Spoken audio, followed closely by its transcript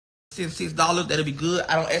send $6, that'll be good.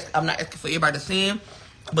 I'm not asking for everybody to send,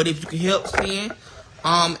 but if you can help send,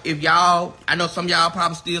 if y'all, I know some of y'all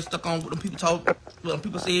probably still stuck on what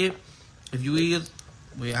people said. If you is,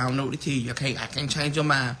 well, I don't know what to tell you. I can't change your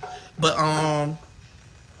mind. But I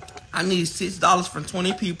need $6 from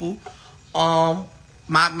 20 people.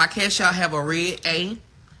 My cash out have a red A.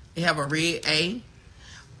 It have a red A.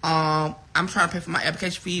 I'm trying to pay for my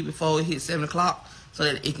application fee before it hits 7 o'clock so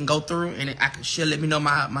that it can go through and she'll let me know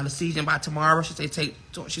my decision by tomorrow. She say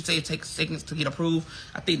it takes seconds to get approved.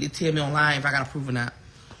 I think they tell me online if I got approved or not.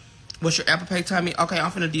 What's your Apple Pay? Tell me. Okay, I'm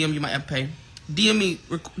finna DM you my Apple Pay. DM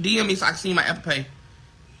me so I can see my Apple Pay.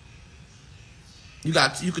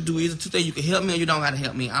 You could do either two things. You can help me or you don't gotta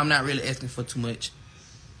help me. I'm not really asking for too much.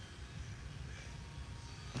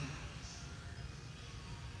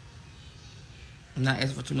 I'm not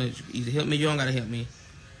asking for too much. You can either help me or you don't gotta help me.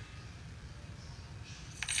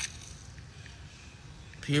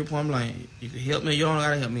 Pure point blank. You can help me or you don't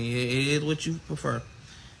gotta help me. It is what you prefer.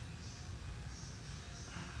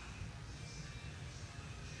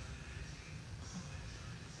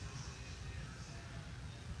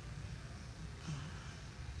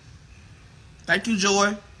 Thank you,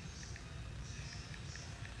 Joy.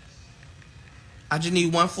 I just need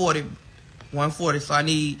 140. 140. So I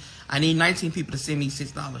need 19 people to send me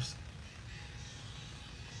 $6.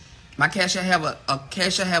 My cash I have a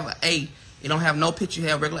A. It don't have no picture. You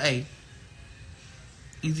have regular A.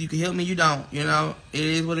 Either you can help me, you don't. You know, it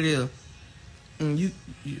is what it is.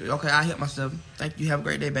 Okay? I help myself. Thank you. Have a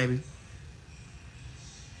great day, baby.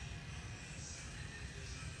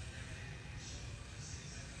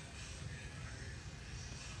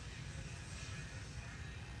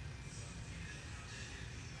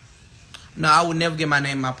 No, I would never get my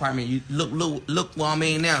name in my apartment. You look where I'm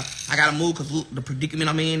in now. I gotta move because look the predicament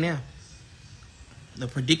I'm in now. The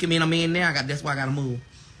predicament I'm in now. That's why I gotta move.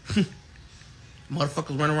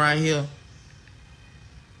 Motherfuckers running around here.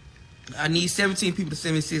 I need 17 people to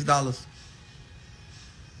send me $6.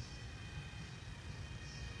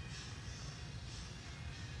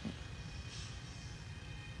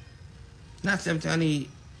 Not 17. I need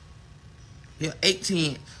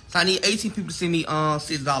 18. So I need 18 people to send me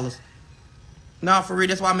 $6. No, for real,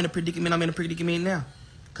 that's why I'm in a predicament. I'm in a predicament now.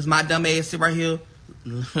 Because my dumb ass sit right here.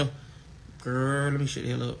 Girl, let me shut the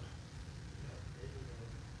hell up.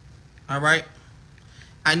 Alright?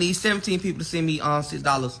 I need 17 people to send me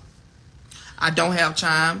 $6. I don't have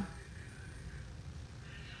Chime.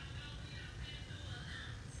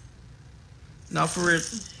 No, for real.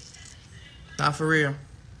 Not for real.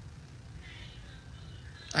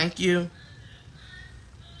 Thank you.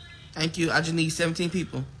 Thank you. I just need 17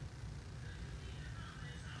 people.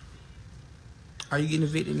 Are you getting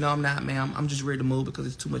evicted? No, I'm not, ma'am. I'm just ready to move because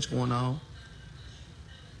there's too much going on.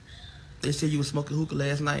 They said you were smoking hookah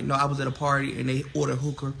last night. No, I was at a party and they ordered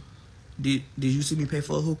hookah. Did you see me pay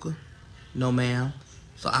for a hookah? No, ma'am.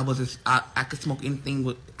 So I could smoke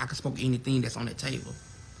anything I could smoke anything that's on that table.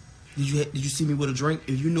 Did you see me with a drink?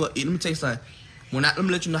 If you know, let me tell you something. Let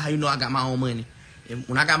me let you know how you know I got my own money.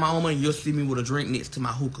 When I got my own money, you'll see me with a drink next to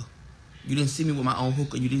my hookah. You didn't see me with my own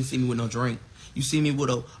hookah. You didn't see me with no drink. You see me with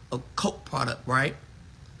a Coke product, right?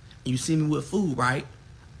 You see me with food, right?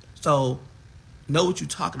 So, know what you're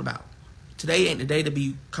talking about. Today ain't the day to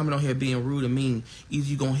be coming on here being rude and mean. Either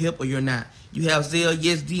you gonna help or you're not. You have Zelle?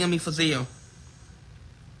 Yes, DM me for Zelle.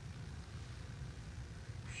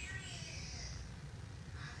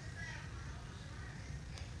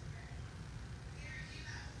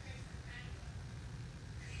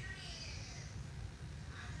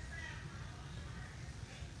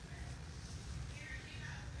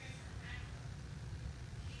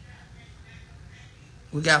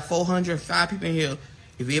 We got 405 people in here.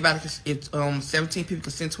 If everybody, if 17 people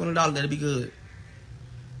can send $20, that'll be good.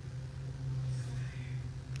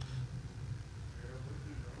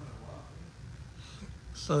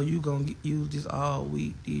 So you gonna use this all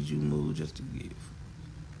week? Did you move just to give?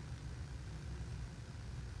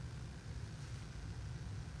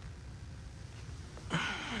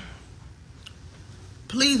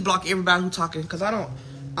 Please block everybody who talking, cause I don't.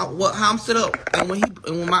 How I'm set up, and when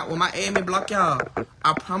my admin block y'all,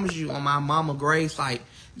 I promise you on my mama grave site,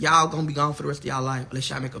 y'all gonna be gone for the rest of y'all life unless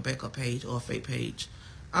y'all make a backup page or a fake page.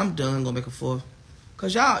 I'm done gonna make a fourth,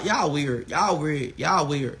 cause y'all weird, y'all weird. Y'all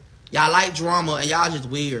like drama and y'all just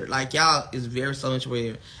weird. Like y'all is very so much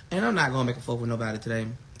weird, and I'm not gonna make a fourth with nobody today.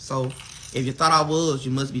 So if you thought I was,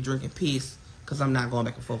 you must be drinking piss, cause I'm not gonna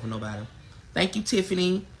make a fourth with nobody. Thank you,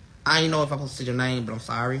 Tiffany. I didn't know if I'm supposed to say your name, but I'm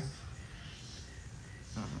sorry.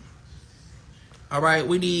 All right,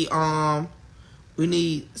 we need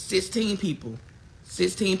 16 people.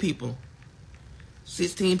 16 people.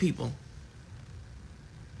 16 people.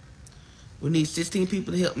 We need 16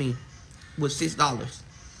 people to help me with $6.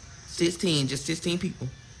 16, just 16 people.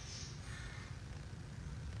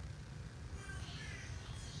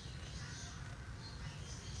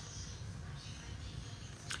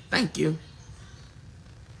 Thank you.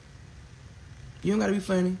 You don't gotta be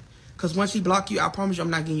funny. Cause once he block you, I promise you I'm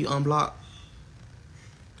not getting you unblocked.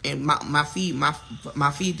 And my fee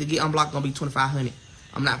to get unblocked gonna be $2,500.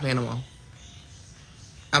 I'm not playing no more.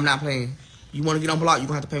 I'm not playing. You wanna get unblocked, you're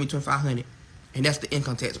gonna have to pay me $2,500. And that's the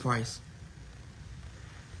income tax price.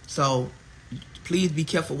 So please be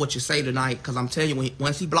careful what you say tonight, cause I'm telling you,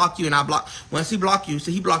 once he block you and once he block you,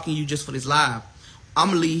 so he blocking you just for this live. I'm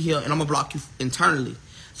gonna leave here and I'm gonna block you internally.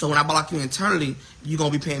 So when I block you internally, you're going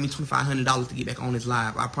to be paying me $2,500 to get back on this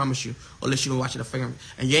live. I promise you. Unless you're going to watch it from,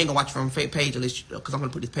 and you ain't going to watch it from a fake page unless because I'm going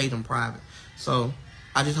to put this page on private. So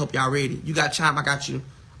I just hope y'all ready. You got time, I got you.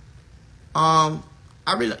 I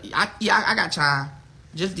got time.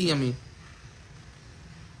 Just DM me.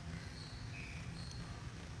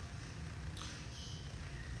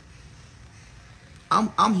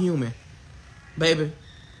 I'm human. Baby.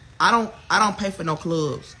 I don't pay for no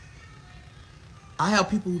clubs. I have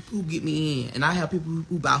people who get me in, and I have people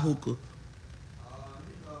who buy hookah.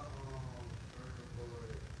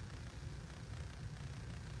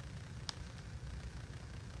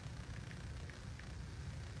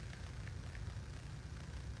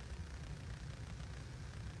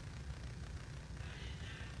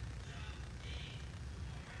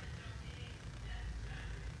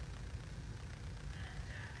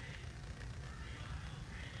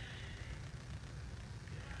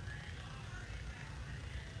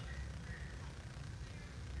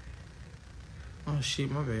 Oh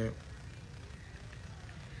shit, my bad.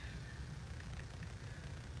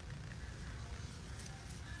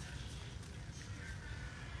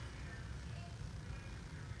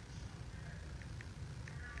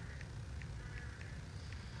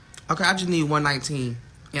 Okay, I just need 119.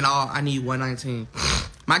 In all, I need 119.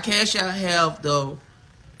 My cash out have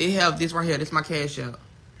it have this right here. This is my cash out.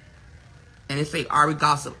 And it say Ari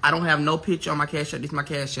Gossip. I don't have no picture on my cash out. This is my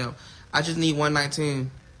cash out. I just need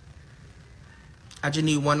 119. I just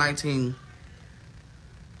need 119.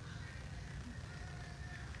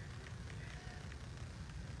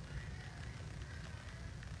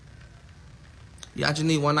 Yeah, I just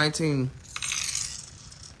need 119.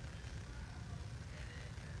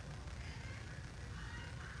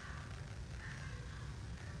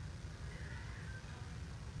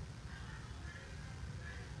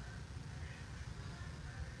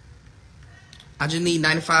 I just need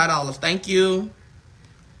 $95. Thank you.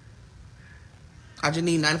 I just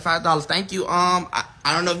need $95. Thank you. I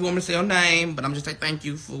don't know if you want me to say your name, but I'm just saying thank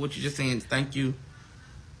you for what you just saying. Thank you.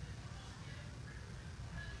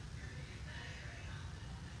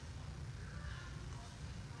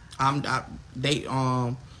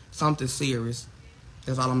 Something serious.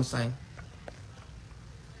 That's all I'm gonna say.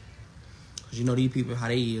 Cause you know these people how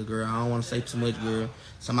they is, girl. I don't want to say too much, girl.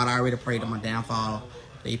 Somebody already prayed on my downfall.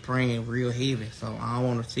 They praying real heavy, so I don't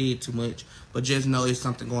want to say it too much. But just know it's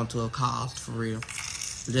something going to a cause, for real.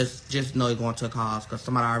 Just know it's going to a cause, because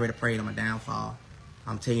somebody already prayed on my downfall.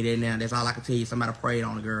 I'm telling you that now. That's all I can tell you. Somebody prayed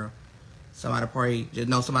on the girl. Somebody prayed. Just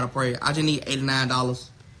know somebody prayed. I just need $89.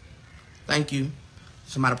 Thank you.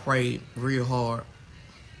 Somebody prayed real hard.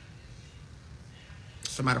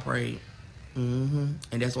 Somebody prayed. And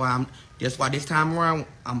that's why this time around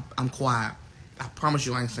I'm quiet. I promise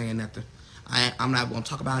you I ain't saying nothing. I'm not gonna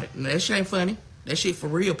talk about it. That shit ain't funny. That shit for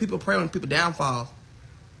real. People pray on people downfalls.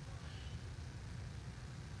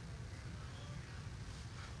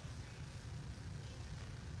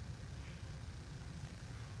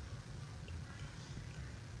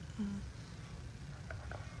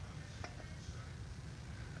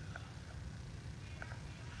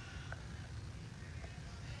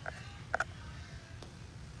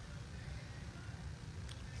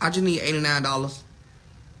 I just need $89.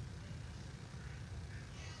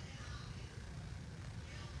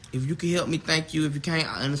 If you can help me, thank you. If you can't,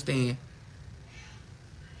 I understand.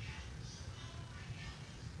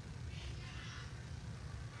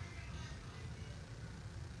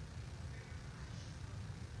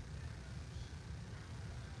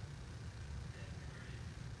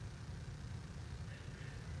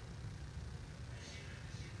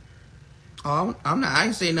 Oh, I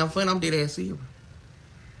ain't saying nothing funny. I'm dead ass serious.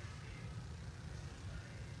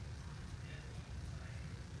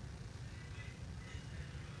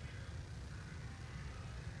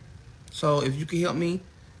 So if you can help me,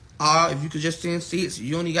 or if you could just send 6,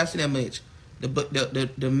 you only got to send that much.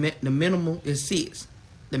 The minimum is 6.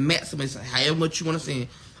 The maximum is however much you want to send.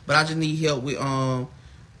 But I just need help with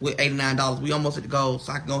 $89. We almost at the goal,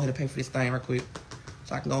 so I can go ahead and pay for this thing right quick.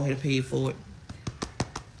 So I can go ahead and pay for it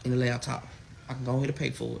in the laptop. I can go ahead and pay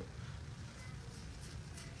for it.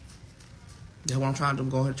 That's what I'm trying to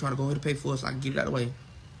do. I'm trying to go ahead and pay for it so I can get it out of the way.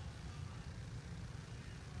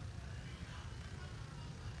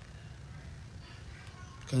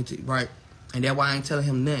 Right. And that's why I ain't telling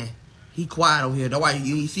him nothing. He quiet over here. That's why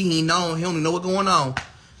you see he ain't know. He don't even know what's going on.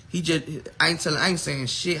 He just, I ain't saying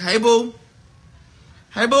shit. Hey, boo.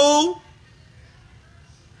 Hey, boo.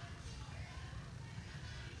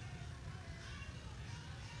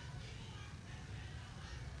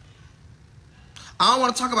 I don't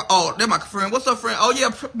want to talk about. Oh, they're my friend. What's up, friend? Oh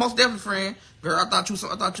yeah, most definitely friend. Girl, I thought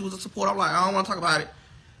you was a support. I'm like, I don't want to talk about it.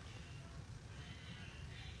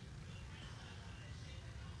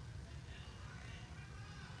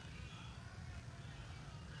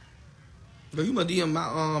 Girl, you must DM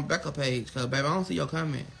my backup page, cause baby, I don't see your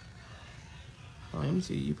comment. Oh, let me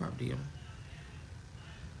see. You probably DM.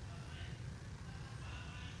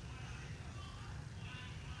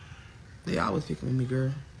 They always picking with me,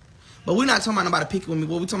 girl. But we're not talking about nobody picking with me.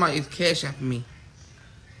 What we talking about is cash app for me.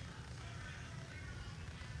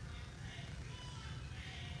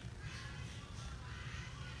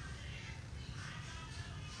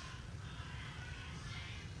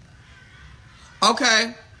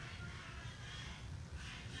 Okay.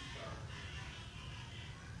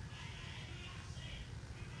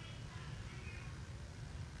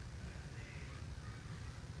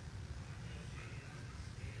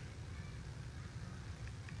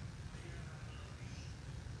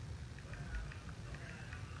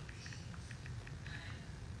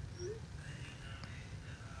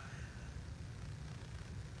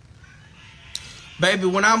 Baby,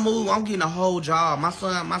 when I move, I'm getting a whole job. My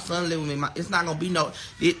son live with me. It's not gonna be no.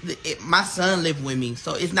 My son live with me,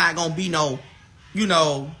 so it's not gonna be no,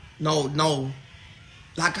 no,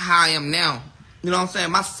 like how I am now. You know what I'm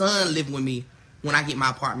saying? My son live with me when I get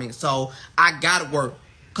my apartment, so I gotta work.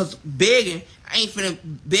 Cause begging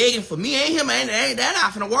for me and him, that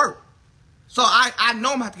not finna work. So I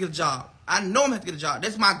know I'm gonna have to get a job. I know I'm gonna have to get a job.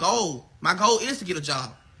 That's my goal. My goal is to get a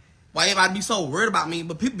job. Why everybody be so worried about me?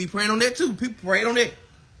 But people be praying on that too. People praying on that.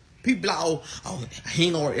 People be like, oh, he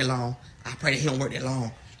ain't gonna work that long. I pray that he don't work that long.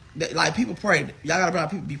 Like, people pray. Y'all gotta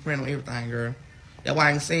realize people be praying on everything, girl. That's why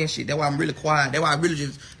I ain't saying shit. That's why I'm really quiet. That's why I really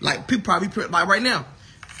just, like, people probably be praying, like right now.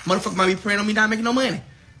 Motherfucker might be praying on me not making no money.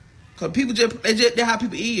 Cause people that's how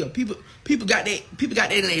people is. People got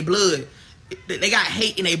that in their blood. They got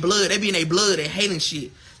hate in their blood. They be in their blood. They hating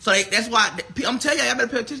shit. So that's why, I'm telling y'all better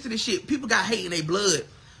pay attention to this shit. People got hate in their blood.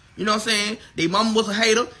 You know what I'm saying? Their mama was a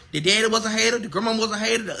hater. Their daddy was a hater. The grandma was a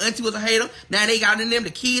hater. The auntie was a hater. Now they got in them. The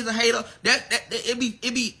kids a hater. It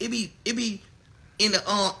be in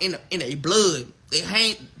their blood.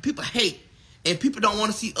 People hate, and people don't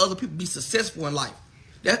want to see other people be successful in life.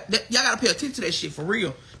 Y'all gotta pay attention to that shit for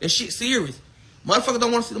real. That shit serious. Motherfuckers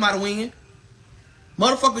don't want to see somebody win.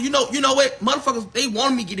 Motherfuckers, you know what? Motherfuckers, they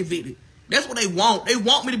want me to get evicted. That's what they want. They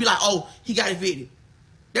want me to be like, oh, he got evicted.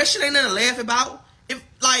 That shit ain't nothing to laugh about. If,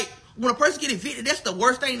 like, when a person get evicted, that's the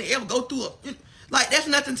worst thing to ever go through. Like, that's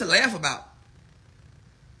nothing to laugh about.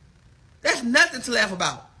 That's nothing to laugh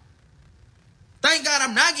about. Thank God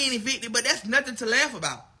I'm not getting evicted, but that's nothing to laugh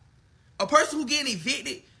about. A person who getting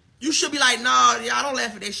evicted, you should be like, nah, y'all don't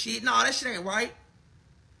laugh at that shit. Nah, that shit ain't right.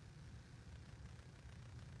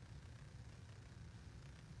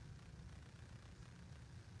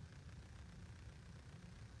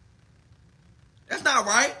 That's not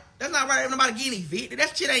right. That's not right if nobody getting evicted.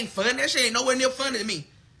 That shit ain't funny. That shit ain't nowhere near funny to me.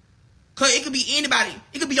 Cause it could be anybody.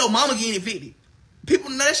 It could be your mama getting evicted.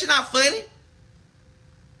 People know that shit not funny.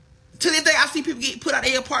 To this day, I see people get put out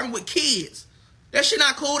of their apartment with kids. That shit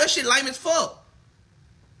not cool. That shit lame as fuck.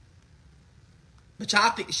 But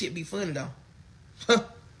y'all think the shit be funny though.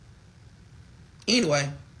 Anyway,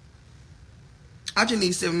 I just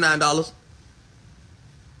need $79.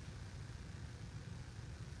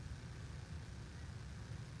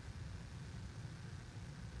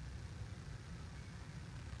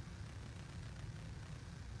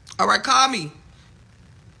 All right, call me.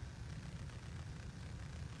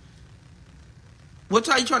 What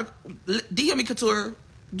time you trying to DM me, Couture?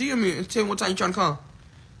 DM me and tell me what time you trying to come,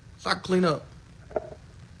 so I can clean up.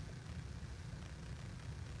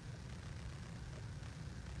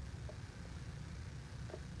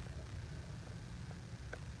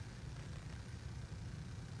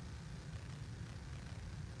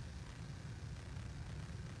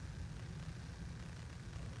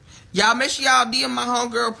 Y'all make sure y'all DM my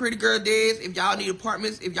homegirl, Pretty Girl Dez, if y'all need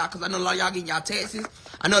apartments. If y'all, cause I know a lot of y'all getting y'all taxes.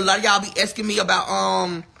 I know a lot of y'all be asking me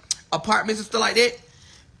about apartments and stuff like that.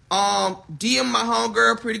 DM my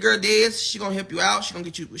homegirl, Pretty Girl Des. She gonna help you out. She gonna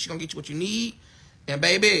get you what you need. And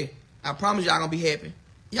baby, I promise y'all gonna be happy.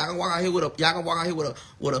 Y'all gonna walk out here with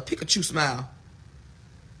a Pikachu smile.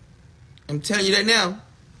 I'm telling you that now.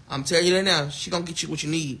 She gonna get you what you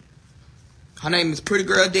need. Her name is Pretty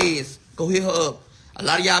Girl Des. Go hit her up. A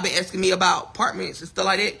lot of y'all been asking me about apartments and stuff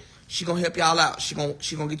like that. She gonna help y'all out. She gonna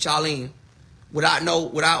get y'all in. Without no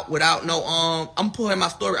I'm gonna put her in my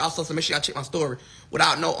story also, so make sure y'all check my story.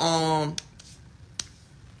 Without no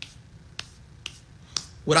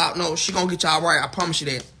she gonna get y'all right. I promise you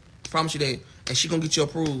that. And she gonna get you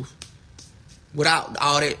approved. Without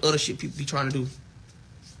all that other shit people be trying to do.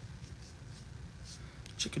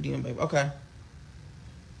 Check your DM, baby. Okay.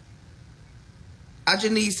 I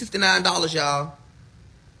just need $69, y'all.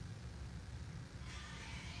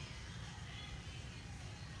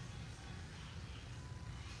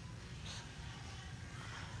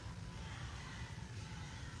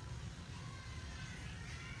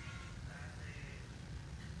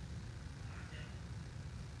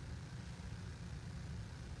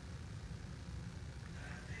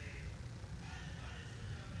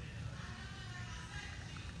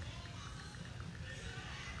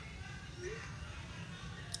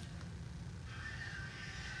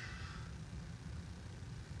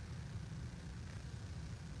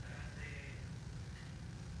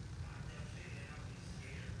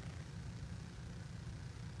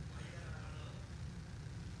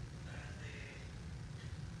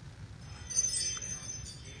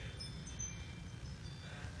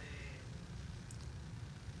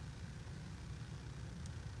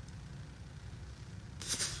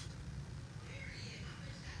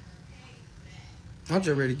 I'm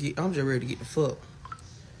just ready to get the fuck.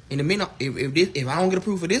 In the minute, if I don't get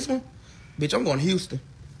approved for this one, bitch, I'm going to Houston.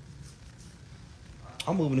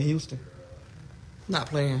 I'm moving to Houston. I'm not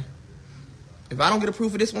playing. If I don't get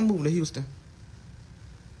approved for this one, I'm moving to Houston.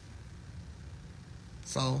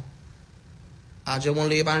 So, I just want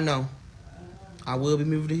to let everybody know, I will be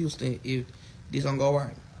moving to Houston if this don't go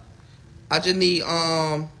right. I just need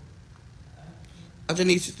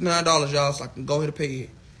 $69, y'all, so I can go ahead and pay it.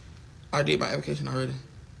 I did my application already.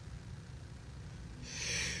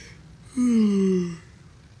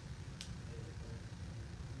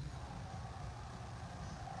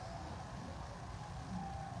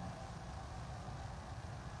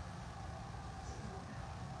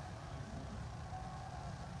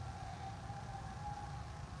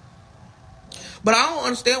 But I don't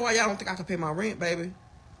understand why y'all don't think I can pay my rent, baby.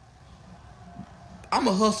 I'm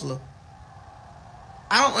a hustler.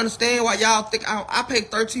 I don't understand why y'all think I pay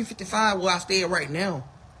 $13.55 where I stay right now.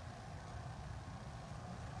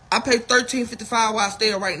 I pay $13.55 where I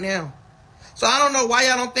stay right now. So I don't know why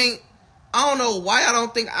y'all don't think. I don't know why y'all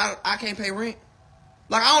don't think I can't pay rent.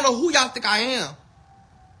 Like, I don't know who y'all think I am.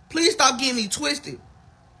 Please stop getting me twisted.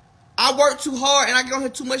 I work too hard and I get on here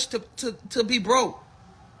too much to be broke.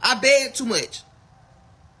 I beg too much.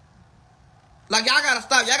 Like, y'all gotta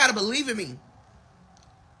stop. Y'all gotta believe in me.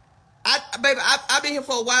 Baby, I've been here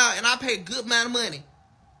for a while and I pay a good amount of money.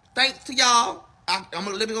 Thanks to y'all.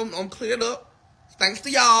 I'm clear it up. Thanks to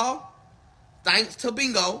y'all. Thanks to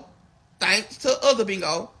Bingo. Thanks to other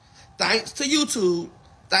Bingo. Thanks to YouTube.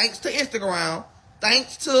 Thanks to Instagram.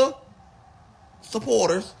 Thanks to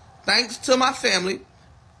supporters. Thanks to my family.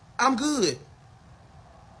 I'm good.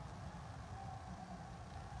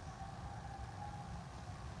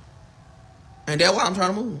 And that's why I'm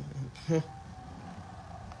trying to move.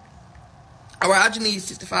 All right, I just need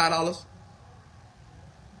 $65.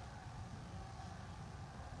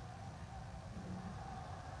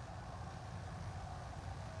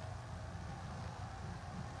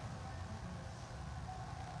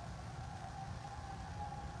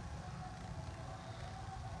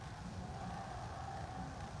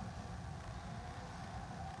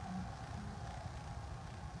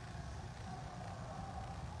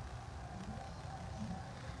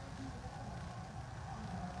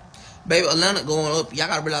 Baby, Atlanta going up. Y'all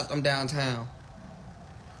gotta realize I'm downtown.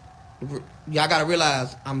 Y'all gotta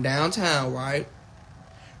realize I'm downtown, right?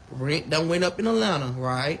 Rent done went up in Atlanta,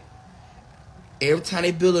 right? Every time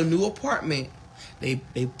they build a new apartment, they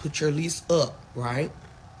put your lease up, right?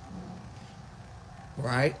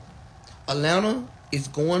 Right? Atlanta is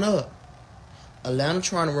going up. Atlanta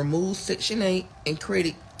trying to remove Section 8 and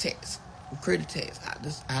credit tax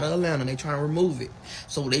out of Atlanta. They trying to remove it.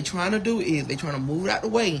 So what they trying to do is they trying to move it out the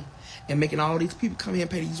way and making all these people come here and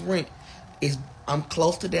pay these rent. I'm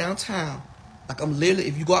close to downtown. Like, I'm literally,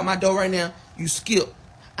 if you go out my door right now, you skip.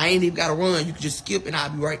 I ain't even got to run. You can just skip and I'll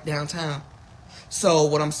be right downtown. So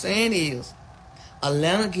what I'm saying is,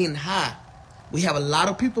 Atlanta getting high. We have a lot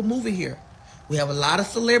of people moving here. We have a lot of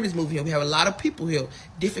celebrities moving here. We have a lot of people here.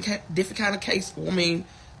 Different kind of case. I mean,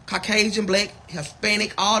 Caucasian, Black,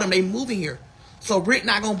 Hispanic, all them, they moving here. So rent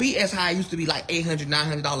not going to be as high it used to be, like $800,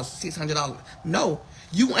 $900, $600. No.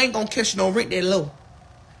 You ain't going to catch no rent that low.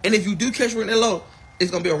 And if you do catch rent that low,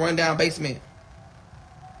 it's going to be a rundown basement.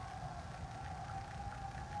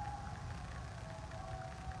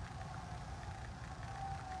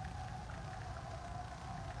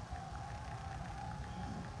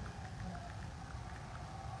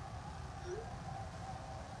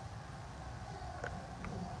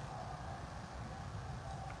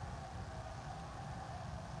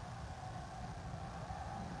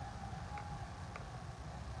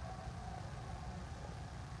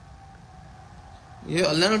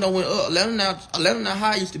 Yeah, Atlanta don't went up. Atlanta not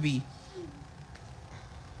high it used to be.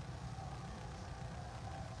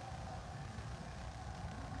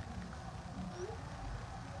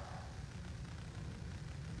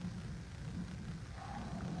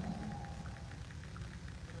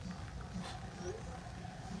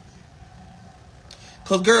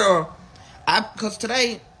 Cause girl, cause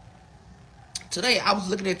today I was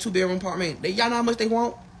looking at 2-bedroom apartment. Y'all know how much they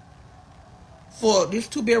want for this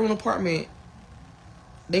 2-bedroom apartment?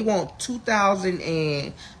 They want $2,000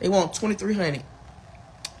 and they want $2,300.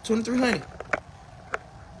 $2,300.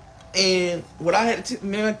 And what I had to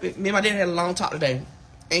me and my dad had a long talk today,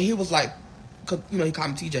 and he was like, cause you know he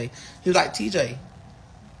called me TJ. He was like, TJ,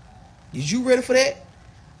 is you ready for that?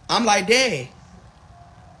 I'm like, Dad,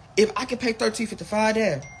 if I can pay $1,355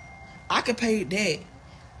 there, I can pay that.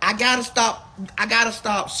 I gotta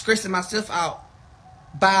stop stressing myself out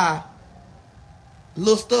by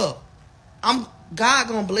little stuff. God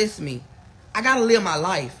gonna bless me. I gotta live my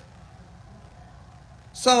life.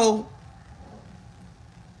 So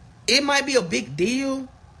it might be a big deal,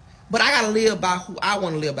 but I gotta live by who I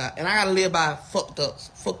want to live by, and I gotta live by fucked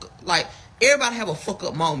ups. Like everybody have a fuck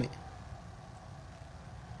up moment.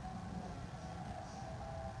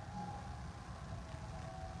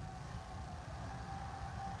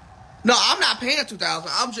 No, I'm not paying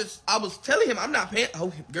 $2,000. I was telling him I'm not paying.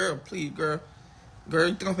 Oh, girl, please, girl,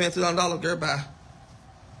 you think I'm paying $2,000? Girl, bye.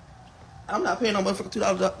 I'm not paying no motherfucking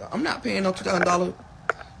 $2,000. I'm not paying no $2,000.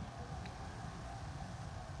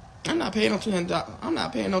 I'm not paying no $2,000. I'm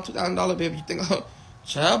not paying no $2,000, baby. You think I'm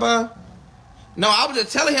child, bye? No, I was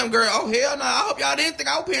just telling him, girl. Oh hell no! I hope y'all didn't think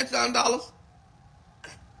I was paying $2,000.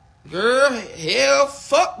 Girl, hell,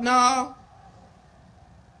 fuck no.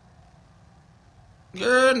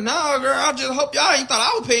 Girl, no, girl. I just hope y'all ain't thought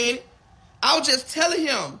I was paying it. I was just telling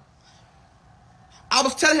him. I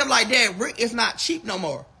was telling him like, Dad, rent is not cheap no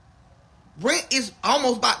more. Rent is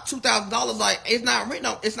almost about $2,000. Like, it's not rent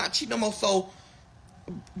no, it's not cheap no more. So,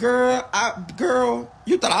 girl,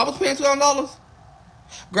 you thought I was paying $2,000?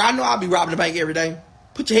 Girl, I know I'll be robbing the bank every day.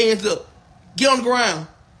 Put your hands up. Get on the ground.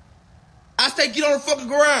 I say get on the fucking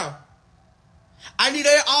ground. I need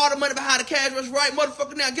all the money behind the cash rush right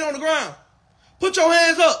motherfucker now. Get on the ground. Put your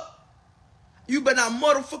hands up. You better not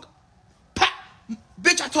motherfucker. Pop.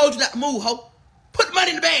 Bitch, I told you not to move, ho. Put the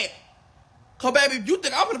money in the bag. Cause baby, you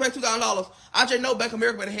think I'm gonna pay $2,000? I just know Bank of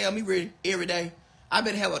America better have me ready every day. I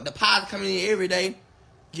better have a deposit coming in every day.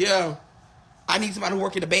 Yeah. I need somebody to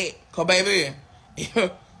work in the bag. Cause baby,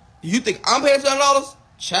 you think I'm paying $2,000?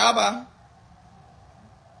 Child bye.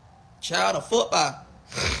 Child the fuck bye.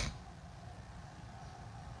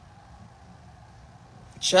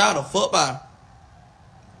 Child the fuck bye.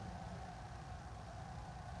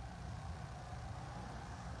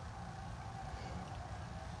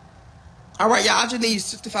 All right, y'all, I just need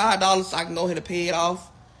 $65 so I can go ahead and pay it off.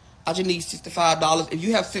 I just need $65. If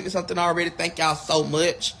you have sent me something already, thank y'all so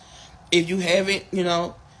much. If you haven't, you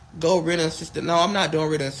know, go rent an assistant. No, I'm not doing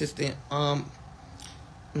rent an assistant.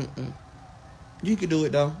 You can do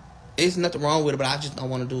it, though. There's nothing wrong with it, but I just don't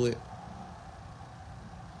want to do it.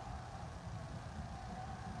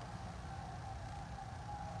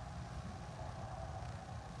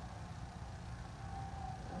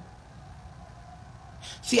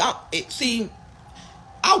 See,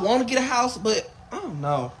 I want to get a house, but I don't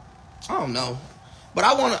know. But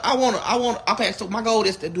I want. Okay, so my goal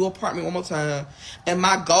is to do apartment one more time, and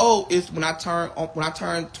my goal is when I turn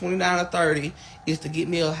 29 or 30 is to get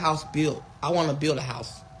me a house built. I want to build a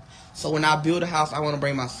house. So when I build a house, I want to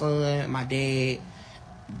bring my son, my dad,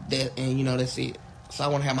 and you know that's it. So I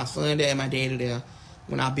want to have my son there and my dad there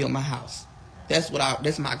when I build my house. That's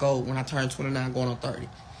my goal when I turn 29, going on 30.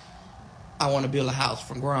 I want to build a house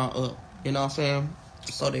from ground up. You know what I'm saying?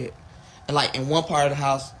 So that, and like in one part of the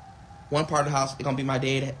house, it's gonna be my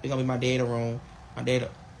dad. It's gonna be my data room. My data.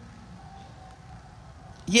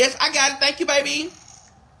 Yes, I got it. Thank you, baby.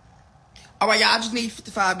 All right, y'all. I just need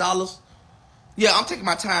 $55. Yeah, I'm taking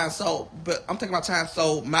my time. That's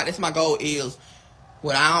my goal is.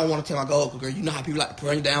 What I don't want to tell my goal, girl. You know how people like to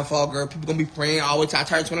pray downfall, girl. People gonna be praying all the way till I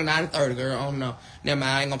turn 29 and 30, girl. I don't know. Never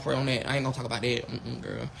mind. I ain't gonna pray on that. I ain't gonna talk about that,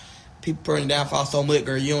 girl. People praying downfall so much,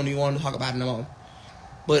 girl. You don't even want to talk about it no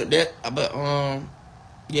more.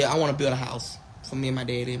 Yeah, I want to build a house for me and my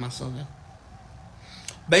daddy and my son.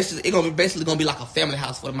 Basically, it's gonna be like a family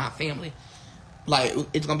house for my family. Like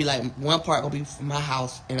it's gonna be like one part gonna be for my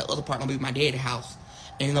house and the other part gonna be my daddy's house,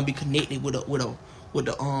 and it's gonna be connected with a little bridge.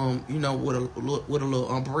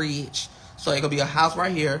 So it's gonna be a house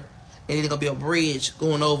right here, and then it's gonna be a bridge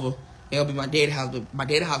going over. It'll be my daddy's house, but my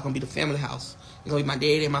daddy's house gonna be the family house. It's gonna be my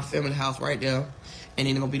daddy and my family house right there, and then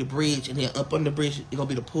it's gonna be the bridge, and then up under the bridge it's gonna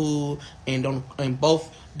be the pool, and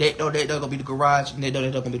both that door gonna be the garage, and that door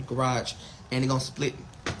gonna be the garage, and it's gonna split.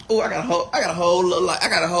 Oh, I got a whole little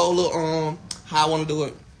how I want to do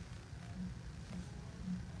it.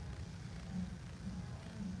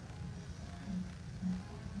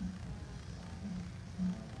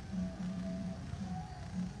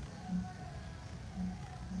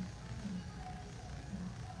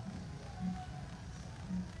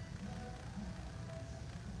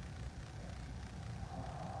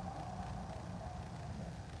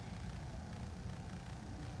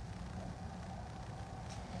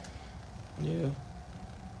 Yeah.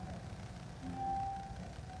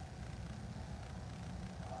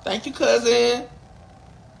 Thank you, cousin.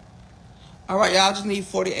 All right, y'all just need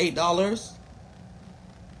 $48.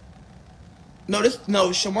 No,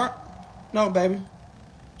 Shamar. No, baby.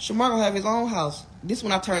 Shamar gonna have his own house. This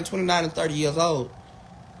when I turn 29 and 30 years old.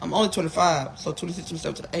 I'm only 25, so 26,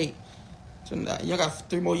 27, 28. 29. Y'all got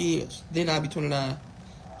 3 more years. Then I'll be 29.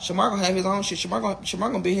 Shamar gonna have his own shit. Shamar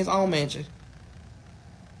gonna be in his own mansion.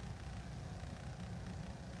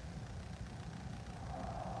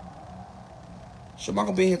 Shamar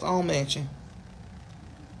gonna be in his own mansion.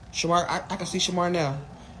 Shamar, I can see Shamar now.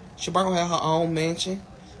 Shamar gonna have her own mansion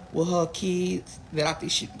with her kids. I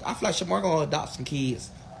feel like Shamar gonna adopt some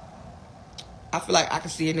kids. I feel like I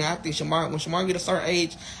can see it now. I think when Shamar get a certain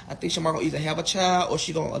age, I think Shamar gonna either have a child or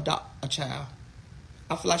she gonna adopt a child.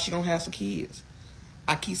 I feel like she gonna have some kids.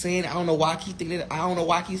 I keep saying it. I don't know why I keep thinking it. I don't know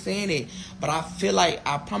why I keep saying it. But I feel like,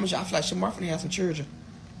 I promise you, I feel like Shamar finna have some children.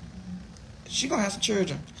 She gonna have some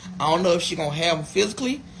children. I don't know if she gonna have them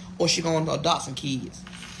physically or she gonna adopt some kids.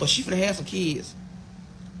 But she finna have some kids.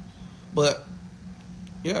 But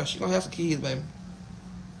yeah, she gonna have some kids, baby.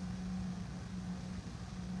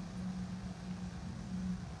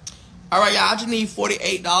 All right, y'all. I just need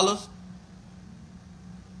 $48.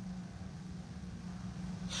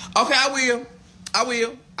 Okay, I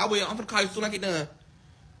will. I'm gonna call you soon as I get done.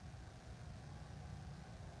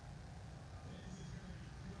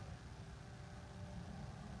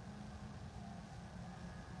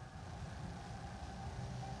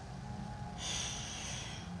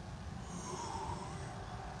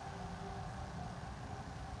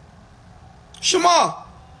 Shamar,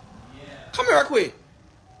 yeah. Come here right quick.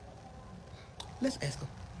 Let's ask him.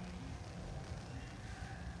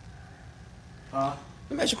 Huh?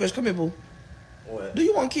 Let me ask you a question. Come here, boo. What? Do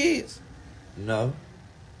you want kids? No.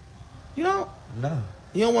 You don't? No.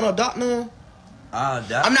 You don't want to adopt none?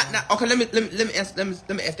 Adopt. I'm not. Okay, let me ask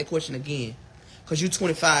that question again. Cause you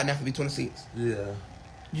 25 now, for be 26. Yeah.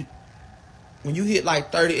 When you hit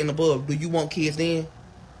like 30 and above, do you want kids then?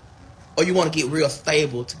 Or you want to get real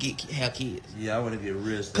stable to have kids? Yeah, I want to get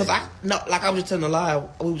real stable. Cause I was just telling a lie.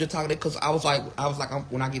 We were just talking that because I was like,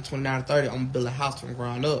 when I get 29 and 30, I'm gonna build a house from the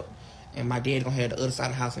ground up, and my dad gonna have the other side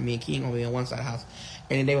of the house, and me and King gonna be on one side of the house.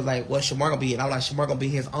 And then they was like, "What Shamar gonna be?" And I was like, "Shamar gonna be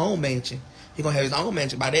in his own mansion. He gonna have his own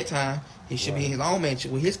mansion. By that time, he should be in his own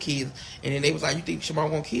mansion with his kids." And then they was like, "You think Shamar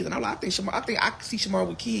want kids?" And I'm like, I think I can see Shamar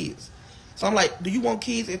with kids. So I'm like, do you want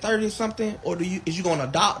kids at 30 or something, or is you gonna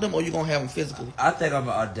adopt them, or you gonna have them physically? I think I'm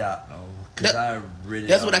gonna adopt them because I really.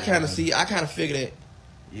 That's what I kind of see. I kind of figured that.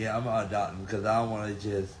 Yeah, I'm gonna adopt them because I don't want to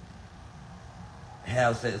just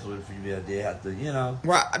have sex with a female. They have to, you know.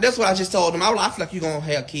 Right. That's what I just told them. I feel like you're gonna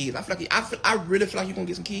have kids. I really feel like you're gonna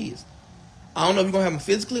get some kids. I don't know if you're gonna have them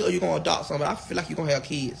physically or you're gonna adopt some, but I feel like you're gonna have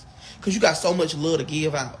kids because you got so much love to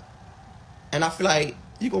give out, and I feel like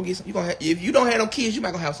you're gonna get some. If you don't have no kids, you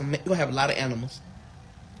might gonna have some. You're gonna have a lot of animals.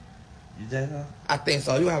 You think so? I think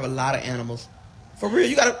so. You're gonna have a lot of animals. For real,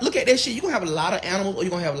 you gotta look at that shit. You're gonna have a lot of animals, or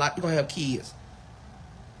you're gonna have kids.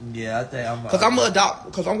 Yeah, I think I'm. Because I'm gonna adopt.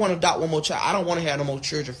 Because I want to adopt one more child. I don't want to have no more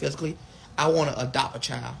children physically. I want to adopt a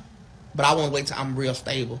child, but I want to wait till I'm real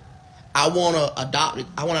stable. I want to adopt it.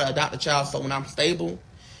 I want to adopt a child so when I'm stable,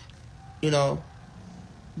 you know,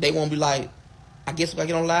 they won't be like, I guess if I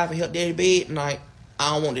get on live and help daddy bed tonight,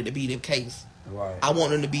 I don't want it to be the case. Right. I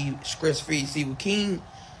want them to be stress free. See, with King,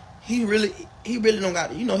 he really don't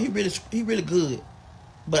got, you know, he really good.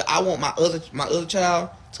 But I want my other child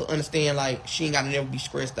to understand, like, she ain't got to never be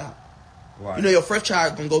stressed out. Right. You know, your first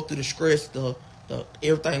child gonna go through the stress, the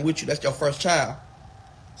everything with you. That's your first child.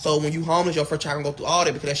 So when you homeless, your first child gonna go through all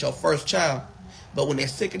that because that's your first child. But when that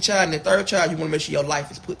second child and that third child, you want to make sure your life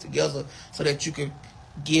is put together so that you can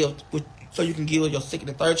give your second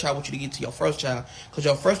and third child what you to give to your first child. Because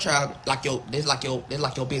your first child, like your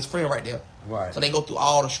best friend right there. Right. So they go through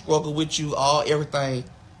all the struggle with you, everything.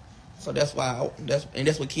 So that's why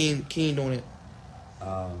that's what King doing it.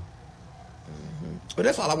 But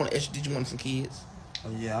that's all I want to ask you. Did you want some kids? Oh,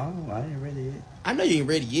 yeah, I ain't ready yet. I know you ain't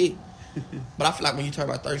ready yet. But I feel like when you turn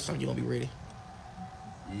about 30 something, you're gonna be ready.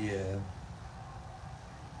 Yeah.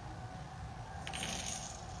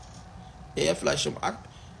 Yeah, I feel like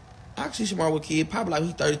I can see Shamar with a kid, probably like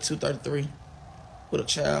he's 32, 33 with a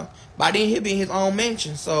child. By then he'll be in his own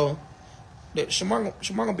mansion, so Shamar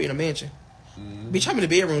gonna be in a mansion. Mm-hmm. Bitch, how many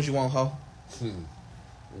bedrooms you want, ho?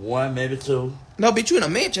 One, maybe two. No, bitch, you in a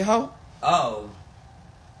mansion, ho. Oh.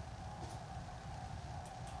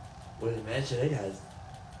 With a mansion, they got.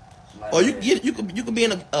 Like Or you could be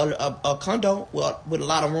in a condo with a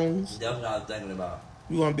lot of rooms. That's what I was thinking about.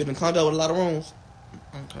 You want to be in a condo with a lot of rooms?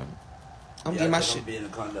 Okay. I'm getting my shit.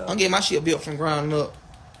 I'm getting my shit built from ground up.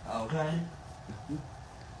 Okay.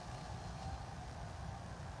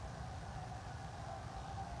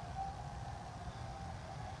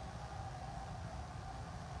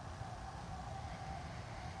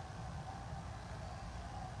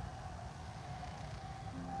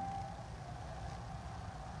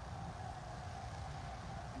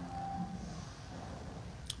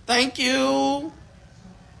 Thank you.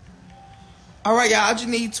 All right, y'all. I just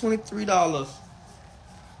need $23.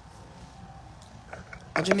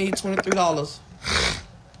 I just need $23.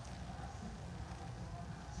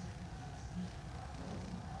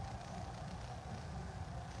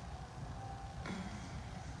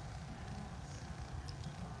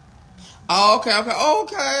 Oh,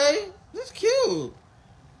 okay. That's cute.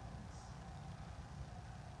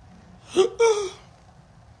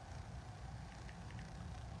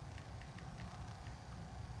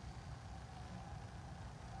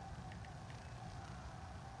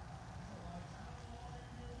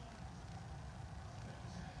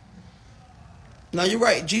 No, you're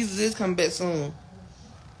right. Jesus is coming back soon.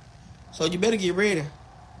 So you better get ready.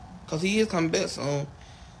 Because he is coming back soon.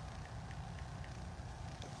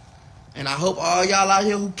 And I hope all y'all out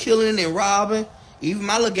here who killing and robbing, even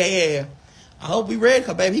my little gay ass, I hope we ready,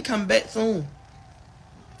 because, baby, he coming back soon.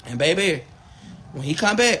 And, baby, when he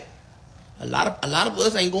come back, a lot of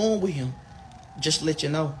us ain't going with him. Just to let you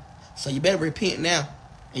know. So you better repent now.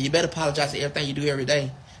 And you better apologize for everything you do every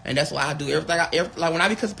day. And that's why I do everything. Like when I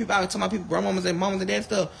be cussing people out and telling my people, grandmamas and mamas and dad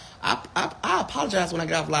stuff, I apologize when I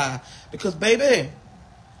get off live. Because, baby,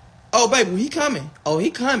 when he coming. He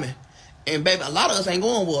coming. And, baby, a lot of us ain't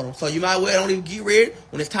going with him. So you might well don't even get ready.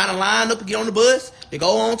 When it's time to line up and get on the bus to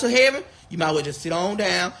go on to heaven, you might well just sit on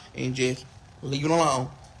down and just leave it alone.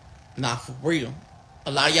 Nah, for real.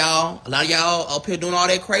 A lot of y'all up here doing all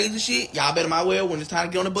that crazy shit. Y'all better might well, when it's time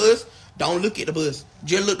to get on the bus, don't look at the bus.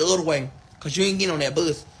 Just look the other way. Because you ain't getting on that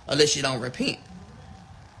bus unless you don't repent.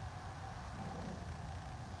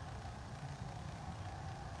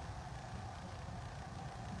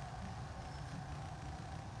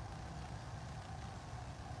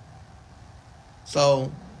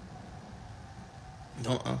 So,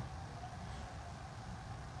 don't.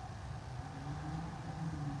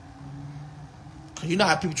 Cause you know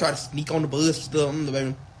how people try to sneak on the bus and stuff,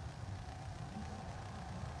 baby.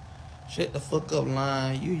 Shut the fuck up,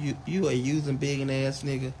 line. You a using big and ass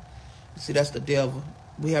nigga. You see, that's the devil.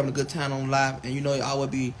 We having a good time on live, and you know it always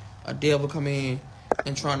be a devil come in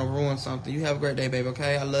and trying to ruin something. You have a great day, baby.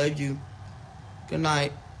 Okay, I love you. Good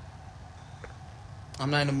night.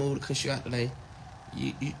 I'm not in the mood to cuss you out today.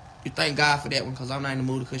 You thank God for that one, because I'm not in the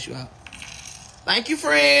mood to cuss you out. Thank you,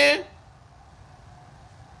 friend.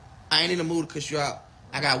 I ain't in the mood to cuss you out.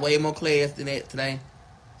 I got way more class than that today.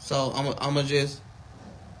 So I'ma just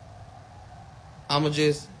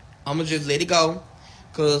let it go.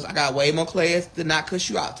 Cause I got way more class to not cuss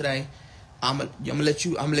you out today. I'm gonna let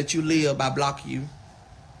you live by blocking you.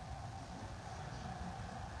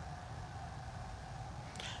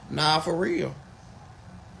 Nah, for real.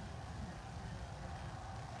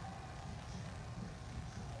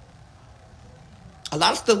 A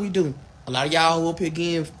lot of stuff we do. A lot of y'all up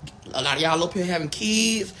here having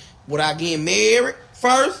kids without getting married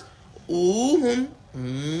first.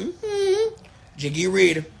 Just get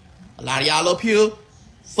ready. A lot of y'all up here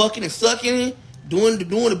fucking and sucking, doing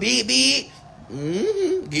the big.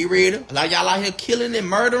 Get ready. A lot of y'all out here killing and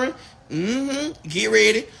murdering. Get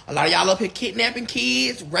ready. A lot of y'all up here kidnapping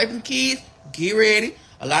kids, raping kids. Get ready.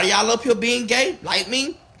 A lot of y'all up here being gay, like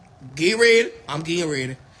me. Get ready. I'm getting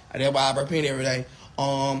ready. That's why I repent every day.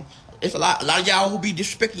 It's a lot of y'all who be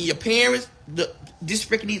disrespecting your parents,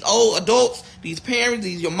 disrespecting these old adults, these parents,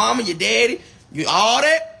 your mama, your daddy, all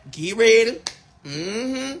that. Get ready.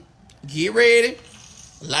 Get ready.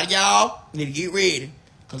 A lot of y'all need to get ready.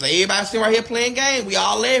 Because everybody sitting right here playing games. We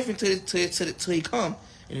all laughing till he come.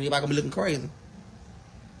 And everybody gonna be looking crazy.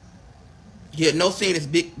 Yeah, no sin is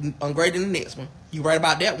big, greater than the next one. You right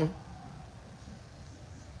about that one.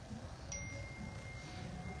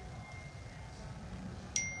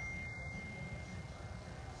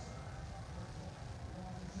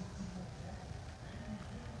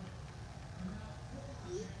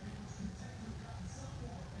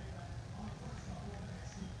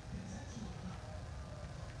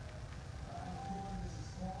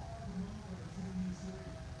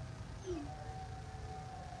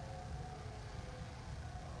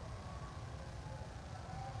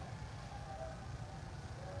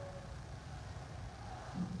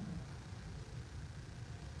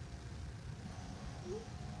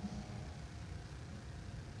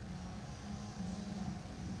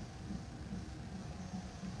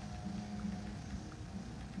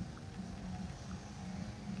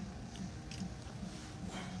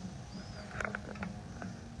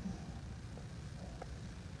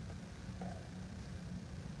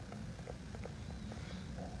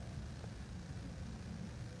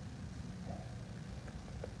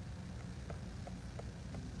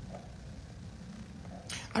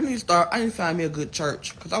 I need to find me a good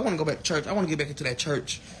church. Because I want to go back to church. I want to get back into that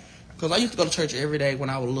church. Because I used to go to church every day when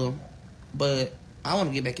I was little. But I want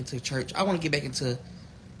to get back into church. I want to get back into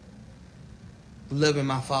loving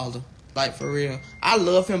my father. Like, for real. I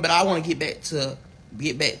love him, but I want to get back to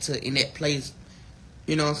in that place.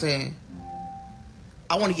 You know what I'm saying?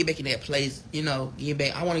 I want to get back in that place. You know, get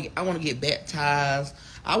back. I want to get baptized.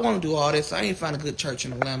 I want to do all this. So I need to find a good church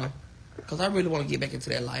in Atlanta. Because I really want to get back into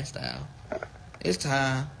that lifestyle. It's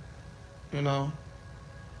time, you know.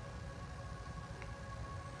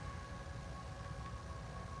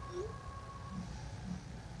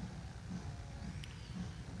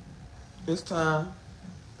 It's time.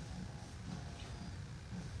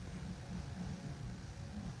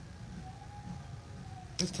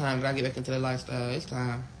 It's time that I get back into that lifestyle. It's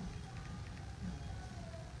time.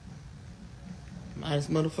 Might as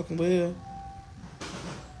motherfucking well.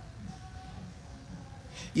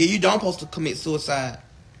 Yeah, you don't supposed to commit suicide.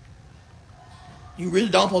 You really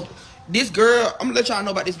don't supposed to. This girl, I'm gonna let y'all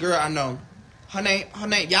know about this girl I know. Her name,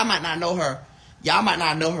 y'all might not know her. I'm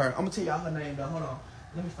gonna tell y'all her name though. Hold on.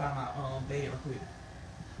 Let me find my bed real quick.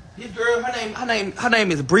 This girl, her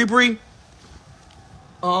name is Bree Bree.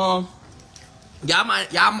 Y'all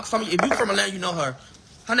if you from Atlanta, you know her.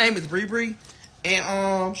 Her name is Bree Bree.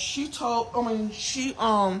 And she got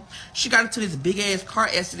into this big ass car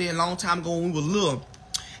accident a long time ago when we were little.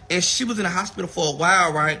 And she was in the hospital for a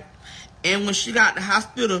while, right? And when she got in the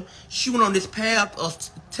hospital, she went on this path of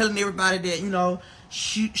telling everybody that, you know,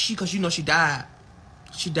 cause you know she died.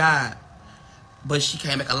 She died. But she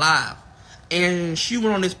came back alive. And she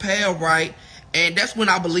went on this path, right? And that's when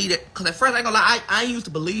I believed it. Cause at first, I ain't gonna lie, I used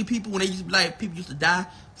to believe people when they used to be like, people used to die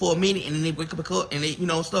for a minute and then they wake up and they, you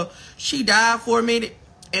know, stuff. She died for a minute.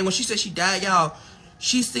 And when she said she died, y'all,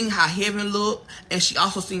 she seen how heaven looked. And she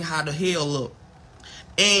also seen how the hell looked.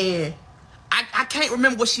 And I can't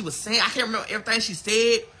remember what she was saying. I can't remember everything she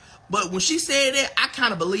said. But when she said that, I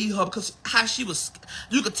kind of believe her because how she was,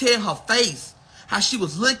 you could tell her face, how she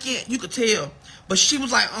was looking, you could tell. But she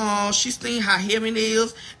was like, she seen how heaven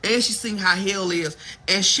is and she seen how hell is.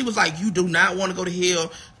 And she was like, you do not want to go to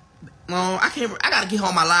hell. I gotta get her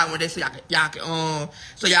on my live one day so y'all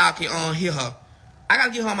can hear her. I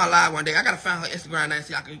gotta get her on my live one day. I gotta find her Instagram name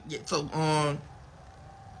so y'all can get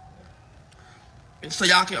so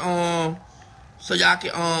y'all can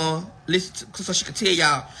listen to, so she can tell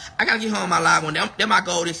y'all. I gotta get her on my live one day. That my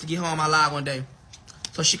goal is to get her on my live one day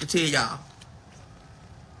so she can tell y'all.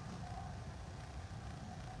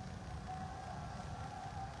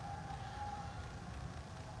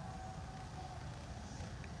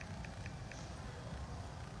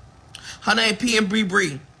 Her name P and Bree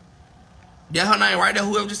Bree. That's her name right there,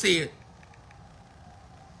 whoever just said it.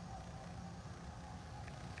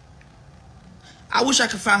 I wish I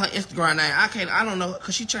could find her Instagram name. I don't know,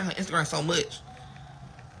 because she changed her Instagram so much.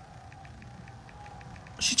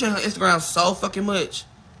 She changed her Instagram so fucking much.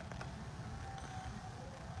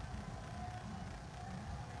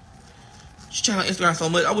 She changed her Instagram so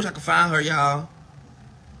much. I wish I could find her, y'all.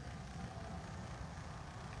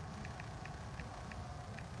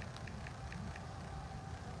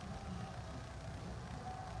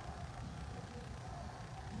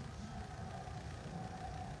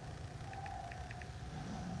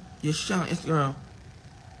 Yeah, she on Instagram.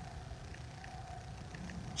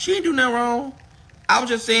 She ain't do nothing wrong. I was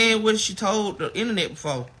just saying what she told the internet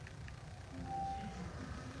before.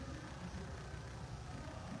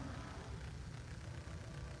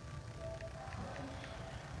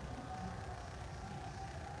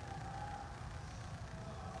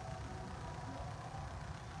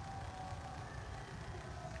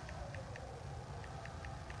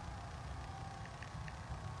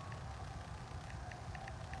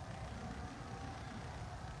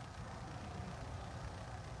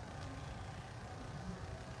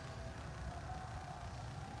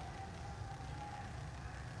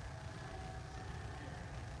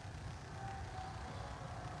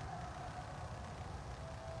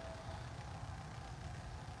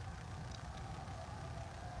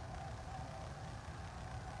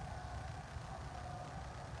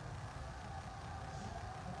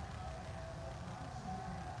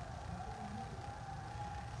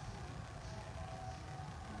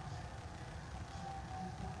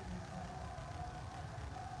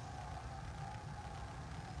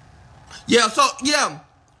 Yeah, so, yeah.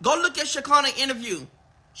 Go look at Shekinah interview.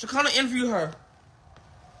 Shekinah interview her.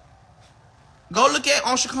 Go look at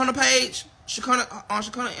on Shekinah page. Shekinah on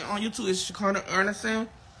YouTube is Shekinah Ernestine.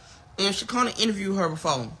 And Shekinah interviewed her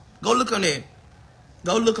before. Go look on that.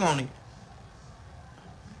 Go look on it.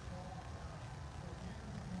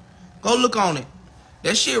 Go look on it.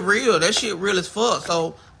 That shit real. That shit real as fuck.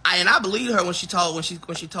 So I believe her when she told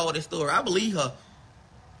that story. I believe her.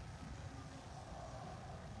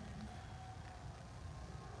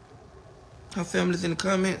 Her family's in the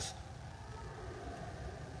comments.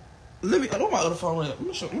 I don't my other phone. Let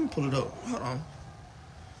me pull it up. Hold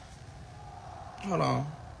on.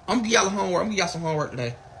 I'm gonna give y'all homework. I'm gonna give y'all some homework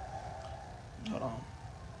today. Hold on.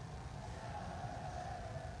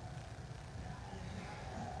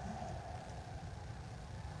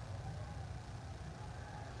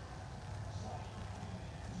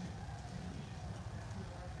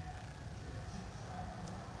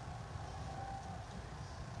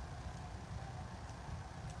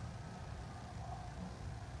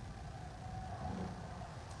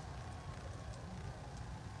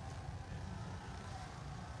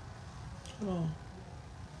 Hold on.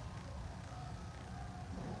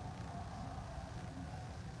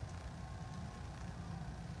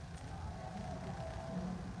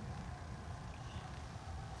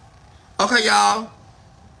 Okay, y'all.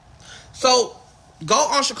 So go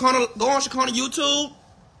on Shekinah YouTube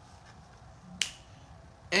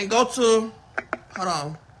and go to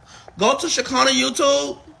Shekinah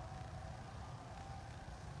YouTube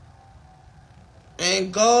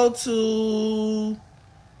and go to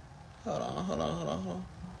hold on.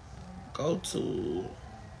 Go to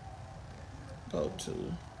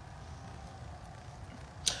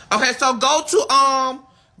okay, so go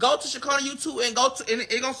to Shekinah YouTube and and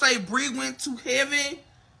it gonna say Bree went to heaven.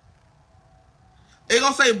 It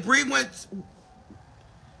gonna say Bree went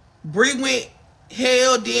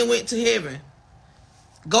hell, then went to heaven.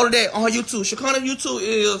 Go to that on her YouTube. Shekinah YouTube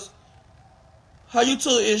is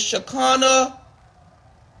Shekinah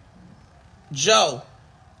Joe.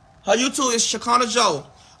 Her YouTube is Shekinah Joe.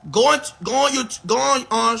 Go on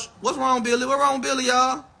what's wrong, Billy? What's wrong, Billy,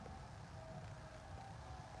 y'all?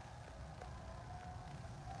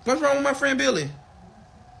 What's wrong with my friend Billy?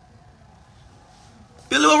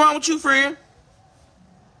 Billy, what's wrong with you, friend?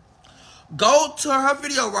 Go to her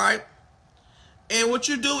video, right? And what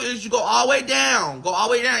you do is you go all the way down.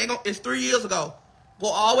 It's 3 years ago. Go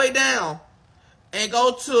all the way down. And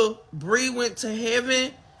go to Bree went to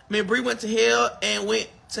heaven. Bree went to hell and went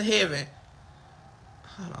to heaven.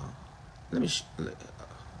 Hold on. Let me...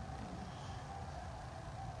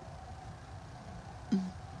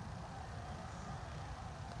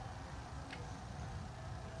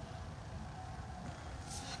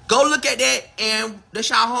 Go look at that, and that's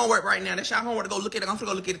y'all homework right now. That's y'all homework to go look at it. I'm gonna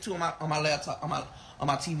go look at it too on my laptop, on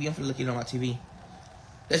my TV. I'm gonna look at it on my TV.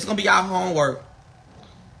 That's gonna be y'all homework,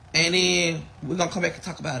 and then we're gonna come back and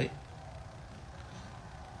talk about it.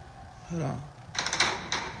 Hold on.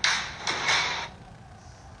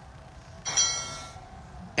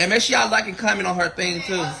 And make sure y'all like and comment on her thing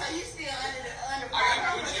too.